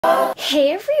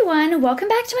Hey everyone, welcome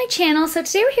back to my channel. So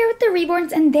today we're here with the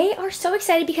Reborns and they are so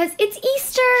excited because it's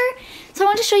Easter. So I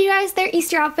want to show you guys their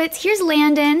Easter outfits. Here's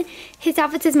Landon. His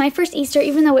outfit says my first Easter,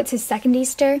 even though it's his second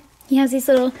Easter. He has these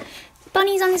little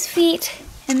bunnies on his feet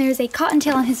and there's a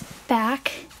cottontail on his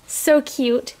back. So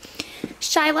cute.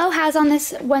 Shiloh has on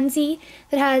this onesie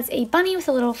that has a bunny with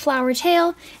a little flower tail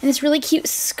and this really cute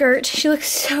skirt. She looks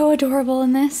so adorable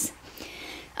in this.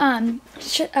 No,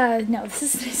 this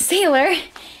is Sailor.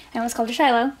 I almost called her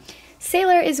Shiloh.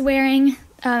 Sailor is wearing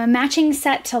a matching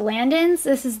set to Landon's.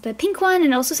 This is the pink one,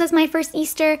 and it also says my first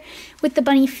Easter with the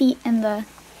bunny feet and the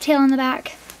tail on the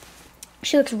back.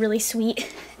 She looks really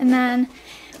sweet. And then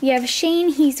we have Shane.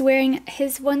 He's wearing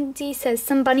his onesie, says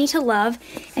some bunny to love,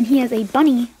 and he has a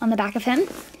bunny on the back of him.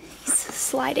 He's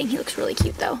sliding. He looks really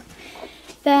cute though.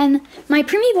 Then my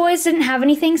preemie boys didn't have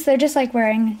anything, so they're just like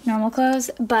wearing normal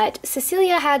clothes, but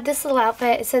Cecilia had this little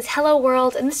outfit. It says Hello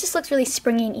World, and this just looks really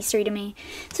springy and Eastery to me,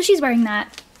 so she's wearing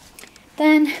that.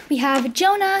 Then we have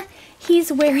Jonah.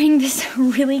 He's wearing this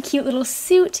really cute little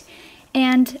suit,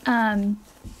 and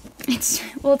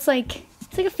it's like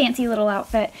a fancy little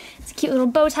outfit. It's a cute little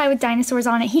bow tie with dinosaurs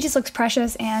on it. He just looks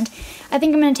precious, and I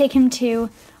think I'm going to take him to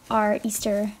our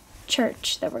Easter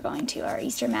church that we're going to, our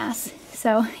Easter Mass.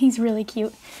 So he's really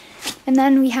cute. And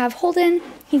then we have Holden.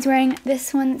 He's wearing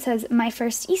this one that says my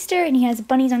first Easter, and he has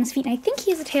bunnies on his feet, and I think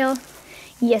he has a tail.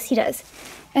 Yes, he does.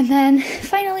 And then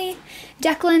finally,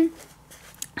 Declan.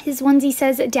 His onesie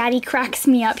says Daddy cracks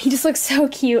me up. He just looks so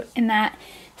cute in that.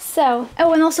 So,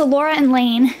 oh, and also Laura and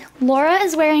Lane. Laura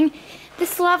is wearing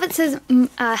this little outfit that says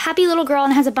happy little girl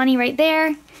and has a bunny right there.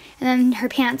 And then her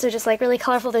pants are just like really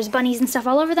colorful. There's bunnies and stuff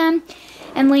all over them.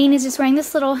 And Lane is just wearing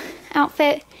this little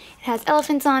outfit. It has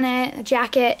elephants on it, a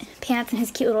jacket, pants, and his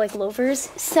cute little like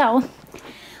loafers. So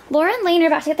Laura and Lane are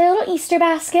about to get their little Easter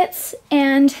baskets,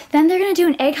 and then they're gonna do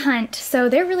an egg hunt. So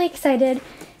they're really excited.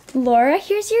 Laura,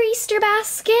 here's your Easter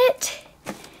basket.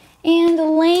 And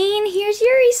Lane, here's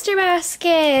your Easter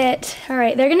basket. All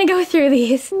right, they're gonna go through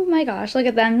these. Oh my gosh, look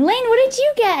at them. Lane, what did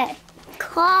you get?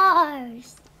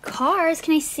 Cars. Cars,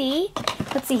 can I see?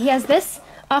 Let's see, he has this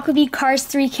Aquabee Cars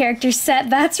 3 character set.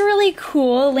 That's really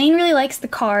cool. Lane really likes the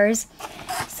cars.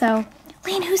 So,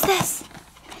 Lane, who's this?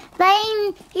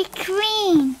 Lightning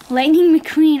McQueen. Lightning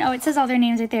McQueen. Oh, it says all their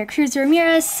names right there. Cruz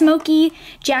Ramirez, Smokey,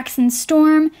 Jackson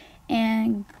Storm,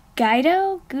 and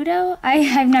Guido?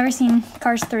 I've never seen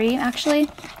Cars 3, actually.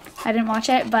 I didn't watch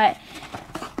it, but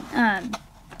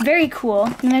very cool.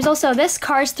 And there's also this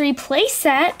Cars 3 play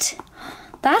set.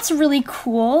 That's really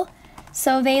cool.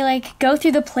 So they like go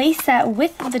through the play set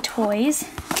with the toys.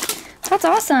 That's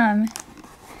awesome.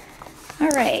 All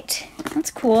right,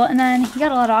 that's cool. And then you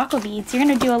got a lot of aqua beads. You're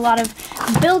gonna do a lot of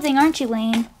building, aren't you,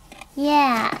 Lane?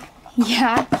 Yeah.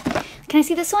 Yeah. Can I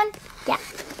see this one? Yeah.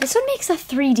 This one makes a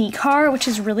 3D car, which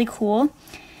is really cool.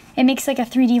 It makes like a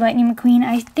 3D Lightning McQueen.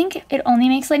 I think it only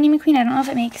makes Lightning McQueen. I don't know if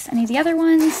it makes any of the other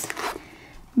ones,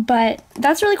 but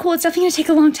that's really cool. It's definitely gonna take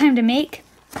a long time to make,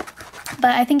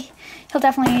 but I think he'll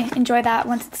definitely enjoy that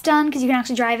once it's done because you can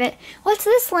actually drive it. What's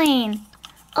this, Lane?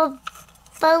 A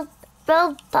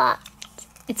robot.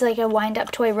 It's like a wind-up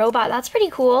toy robot. That's pretty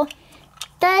cool.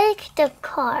 I like the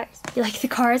cars. You like the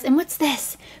cars? And what's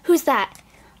this? Who's that?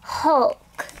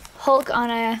 Hulk. Hulk on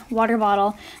a water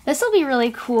bottle. This will be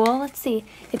really cool. Let's see.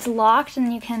 It's locked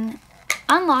and you can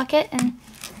unlock it and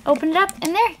open it up.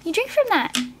 And there, you drink from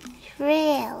that.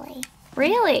 Really?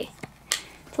 Really?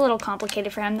 It's a little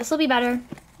complicated for him. This will be better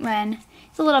when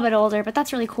he's a little bit older, but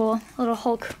that's really cool. A little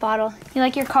Hulk bottle. You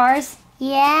like your cars?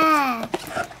 Yeah.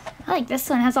 I like this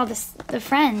one. It has all the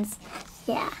friends.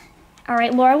 Yeah. All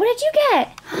right, Laura, what did you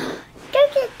get?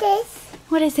 Look at this.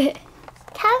 What is it?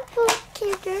 Calico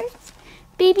critters.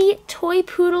 Baby toy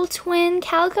poodle twin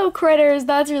calico critters.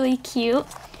 That's really cute.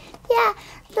 Yeah,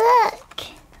 look.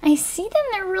 I see them.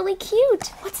 They're really cute.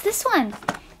 What's this one?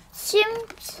 Tsum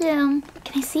Tsum.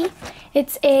 Can I see?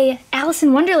 It's a Alice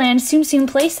in Wonderland Tsum Tsum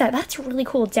playset. That's really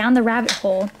cool. Down the rabbit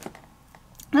hole.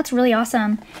 That's really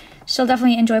awesome. She'll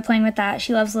definitely enjoy playing with that.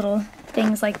 She loves little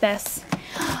things like this.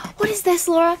 What is this,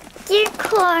 Laura?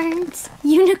 Unicorns.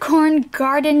 Unicorn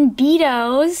garden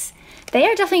beetos. They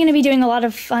are definitely going to be doing a lot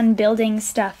of fun building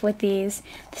stuff with these.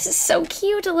 This is so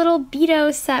cute. A little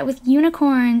beeto set with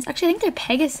unicorns. Actually, I think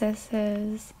they're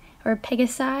Pegasuses or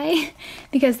Pegasi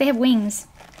because they have wings.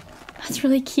 That's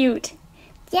really cute.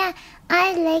 Yeah,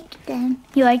 I like them.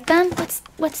 You like them?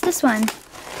 What's this one?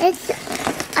 It's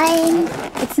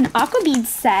an aqua bead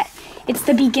set. It's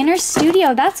the beginner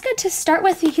studio. That's good to start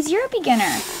with because you're a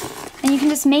beginner. And you can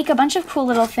just make a bunch of cool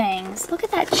little things. Look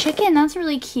at that chicken. That's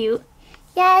really cute.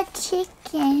 Yeah,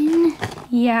 chicken.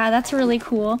 Yeah, that's really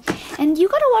cool. And you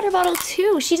got a water bottle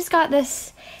too. She just got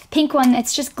this pink one.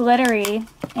 It's just glittery,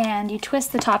 and you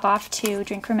twist the top off to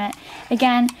drink from it.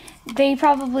 Again, they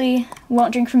probably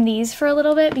won't drink from these for a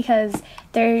little bit because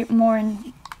they're more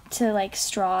into like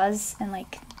straws and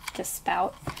like the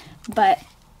spout. But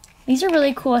these are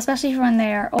really cool, especially for when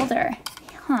they're older.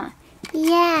 Huh.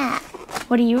 Yeah.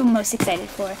 What are you most excited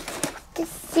for? The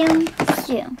Tsum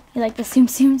Tsum. You like the Tsum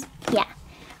Tsums? Yeah.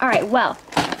 All right, well,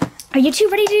 are you two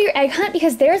ready to do your egg hunt?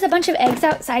 Because there's a bunch of eggs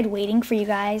outside waiting for you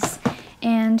guys.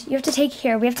 And you have to take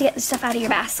here. We have to get the stuff out of your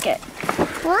basket.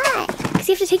 Why? Because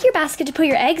you have to take your basket to put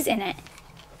your eggs in it.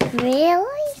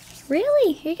 Really?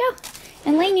 Really? Here you go.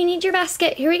 And Lane, you need your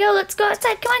basket. Here we go. Let's go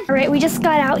outside. Come on. All right, we just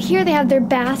got out here. They have their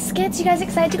baskets. You guys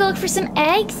excited to go look for some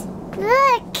eggs?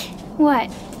 Look.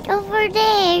 What? Over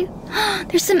there.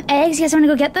 There's some eggs. You guys want to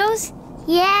go get those?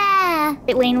 Yeah.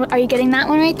 Wait, Lane, are you getting that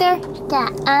one right there?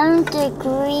 The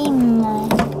green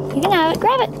one. You can have it.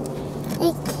 Grab it.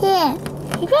 I can't.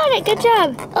 You got it. Good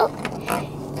job. Oh,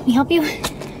 let me help you.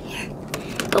 Here.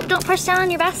 Oh, don't press down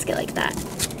on your basket like that.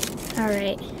 All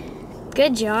right.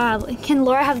 Good job. Can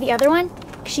Laura have the other one?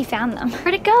 She found them.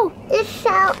 Where'd it go? It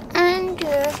fell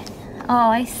under. Oh,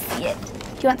 I see it.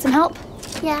 Do you want some help?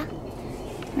 Yeah.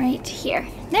 Right here.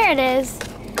 There it is.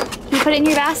 You put it in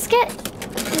your basket?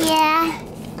 Yeah.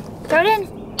 Throw it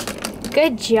in.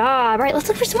 Good job. All right, let's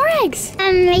look for some more eggs.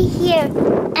 I'm right here.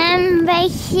 I'm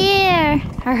right here.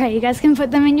 All right, you guys can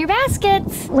put them in your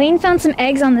baskets. Lane found some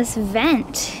eggs on this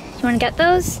vent. You want to get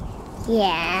those?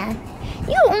 Yeah.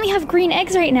 You only have green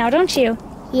eggs right now, don't you?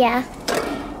 Yeah.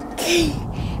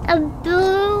 A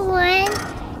blue one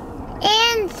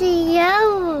and the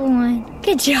yellow one.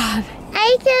 Good job.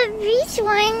 I got these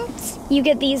ones. You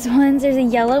get these ones. There's a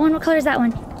yellow one. What color is that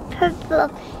one?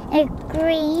 Purple and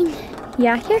green.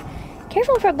 Yeah, here.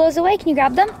 Careful if it blows away. Can you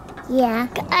grab them? Yeah.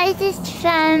 I just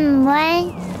found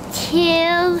 1,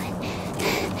 2,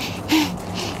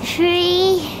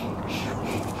 3,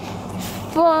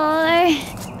 4,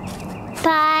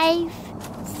 5,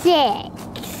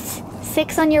 6.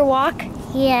 6 on your walk?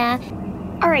 Yeah.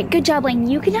 All right, good job, Lane.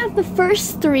 You can have the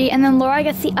first 3, and then Laura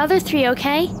gets the other 3,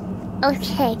 okay?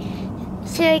 Okay.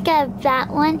 So I got that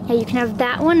one? Yeah, you can have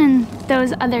that one and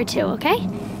those other 2, okay?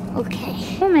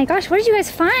 Okay. Oh my gosh, what did you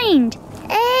guys find?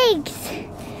 Eggs.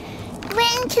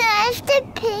 When can I have the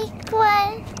pink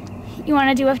one? You want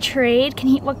to do a trade? Can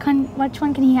he? Which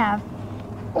one can he have?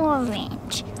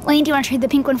 Orange. Lane, do you want to trade the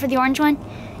pink one for the orange one?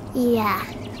 Yeah.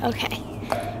 Okay,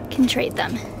 can trade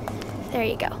them. There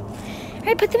you go. All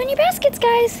right, put them in your baskets,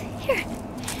 guys. Here.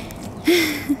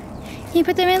 Can you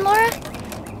put them in, Laura?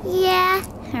 Yeah.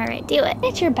 All right, do it.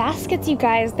 It's your baskets, you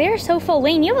guys. They're so full.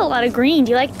 Lane, you have a lot of green.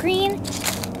 Do you like green?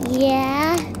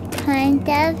 Yeah. Kind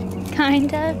of.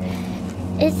 Kind of.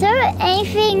 Is there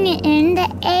anything in the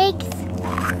eggs?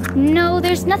 No,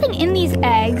 there's nothing in these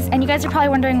eggs, and you guys are probably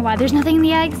wondering why there's nothing in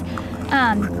the eggs.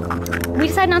 We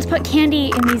decided not to put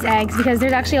candy in these eggs because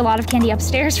there's actually a lot of candy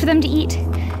upstairs for them to eat.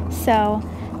 So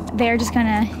they're just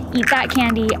gonna eat that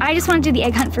candy. I just want to do the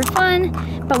egg hunt for fun,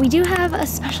 but we do have a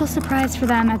special surprise for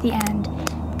them at the end.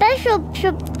 Special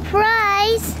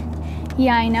surprise?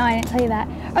 Yeah, I know, I didn't tell you that.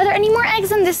 Are there any more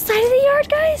eggs on this side of the yard,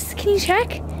 guys? Can you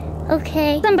check?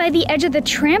 Okay. Them by the edge of the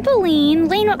trampoline.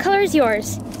 Lane, what color is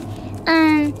yours?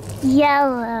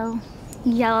 Yellow.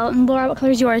 Yellow. And Laura, what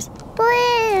color is yours?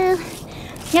 Blue.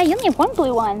 Yeah, you only have one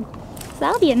blue one. So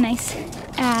that'll be a nice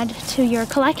add to your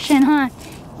collection, huh?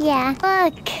 Yeah.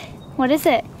 Look. What is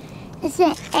it? It's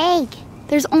an egg.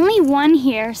 There's only one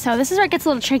here, so this is where it gets a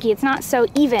little tricky. It's not so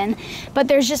even, but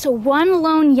there's just one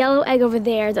lone yellow egg over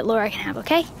there that Laura can have,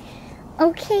 okay?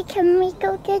 Okay, can we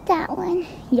go get that one?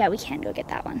 Yeah, we can go get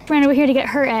that one. Ran over here to get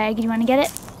her egg. Do you want to get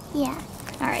it? Yeah.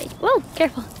 All right. Whoa,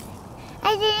 careful.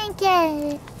 I didn't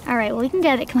get it. All right, well, we can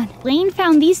get it. Come on. Lane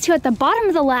found these 2 at the bottom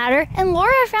of the ladder, and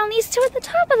Laura found these 2 at the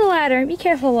top of the ladder. Be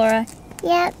careful, Laura.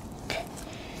 Yep.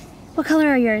 What color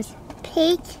are yours?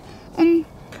 Pink and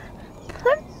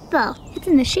purple. It's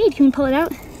in the shade. Can we pull it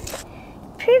out?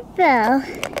 Purple.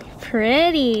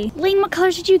 Pretty. Lane, what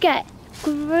colors did you get?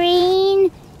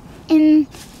 Green and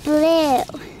blue.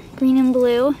 Green and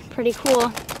blue. Pretty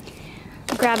cool.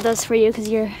 I'll grab those for you because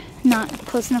you're not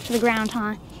close enough to the ground,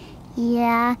 huh?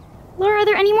 Yeah. Laura, are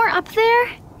there any more up there?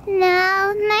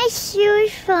 No, my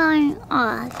shoes falling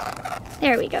off.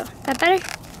 There we go. Is that better?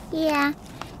 Yeah.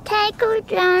 Can I go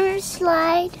down the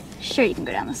slide? Sure, you can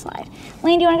go down the slide.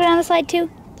 Lane, do you want to go down the slide too?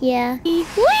 Yeah. Whee!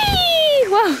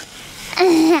 Whoa!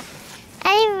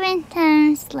 I went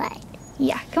down the slide.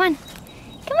 Yeah, come on.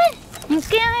 Come on. I'm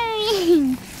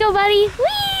going. Go, buddy.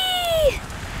 Whee!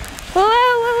 Whoa,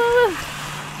 whoa, whoa,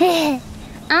 whoa.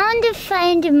 I want to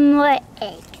find more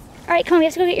eggs. All right, come on, we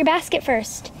have to go get your basket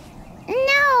first.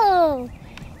 No.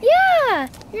 Yeah.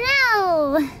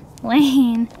 No.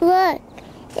 Lane. Look,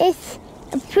 it's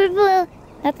a purple,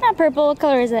 That's not purple. What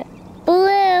color is it?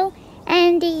 blue,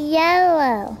 and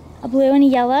yellow. A blue and a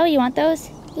yellow. You want those?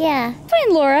 Yeah.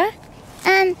 Fine, Laura.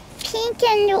 Pink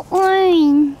and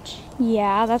orange.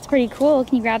 Yeah, that's pretty cool.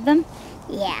 Can you grab them?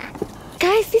 Yeah.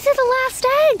 Guys, these are the last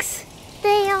eggs.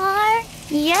 They are?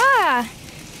 Yeah.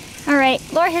 All right,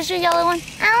 Laura, here's your yellow one.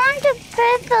 I want the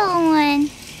purple one.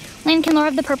 Lane, can Laura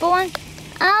have the purple one?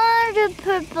 I want the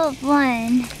purple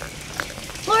one.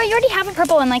 Laura, you already have a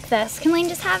purple one like this. Can Lane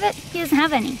just have it? He doesn't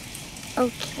have any.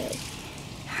 Okay.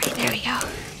 All right, there we go.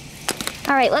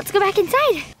 All right, let's go back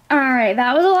inside. All right,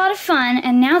 that was a lot of fun.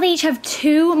 And now they each have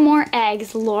 2 more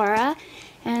eggs, Laura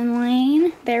and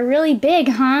Lane. They're really big,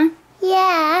 huh?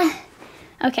 Yeah.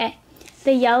 Okay,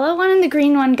 the yellow one and the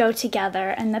green one go together,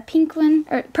 and the pink one,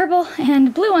 or purple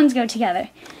and blue ones go together.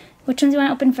 Which ones do you want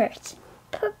to open first?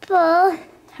 Purple.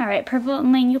 All right, purple,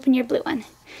 and Lane, you open your blue one.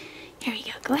 Here we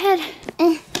go, go ahead.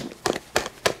 Did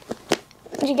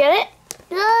you get it?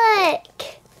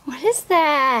 Look. What is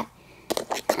that?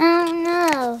 I don't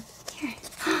know. Here.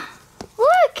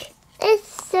 Look!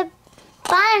 It's a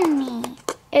bunny.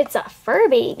 It's a fur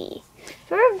baby.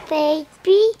 Fur baby.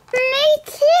 Me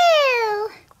too.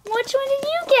 Which one did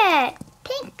you get?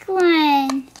 Pink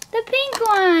one. The pink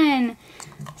one.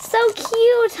 So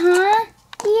cute, huh?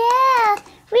 Yeah.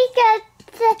 We got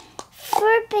the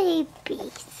fur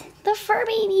babies. The fur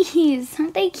babies.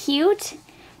 Aren't they cute? To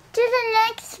the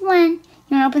next one.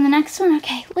 You want to open the next one?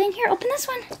 Okay, Lane, here, open this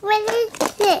one. What is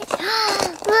it?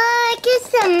 Look,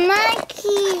 it's a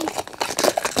monkey.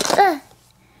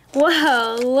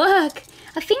 Whoa, look.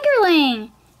 A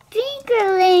fingerling.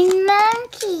 Fingerling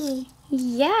monkey.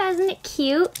 Yeah, isn't it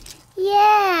cute?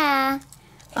 Yeah.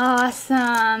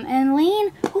 Awesome. And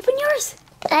Lane, open yours.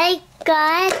 I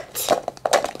got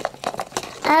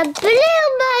a blue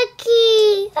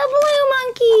monkey. A blue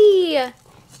monkey.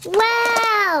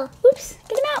 Wow. Oops,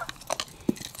 get him out.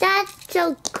 That's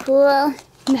so cool.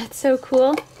 That's so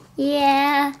cool.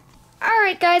 Yeah. All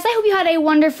right, guys, I hope you had a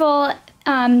wonderful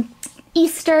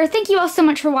Easter. Thank you all so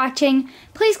much for watching.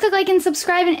 Please click like and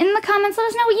subscribe, and in the comments, let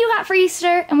us know what you got for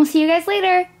Easter, and we'll see you guys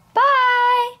later. Bye!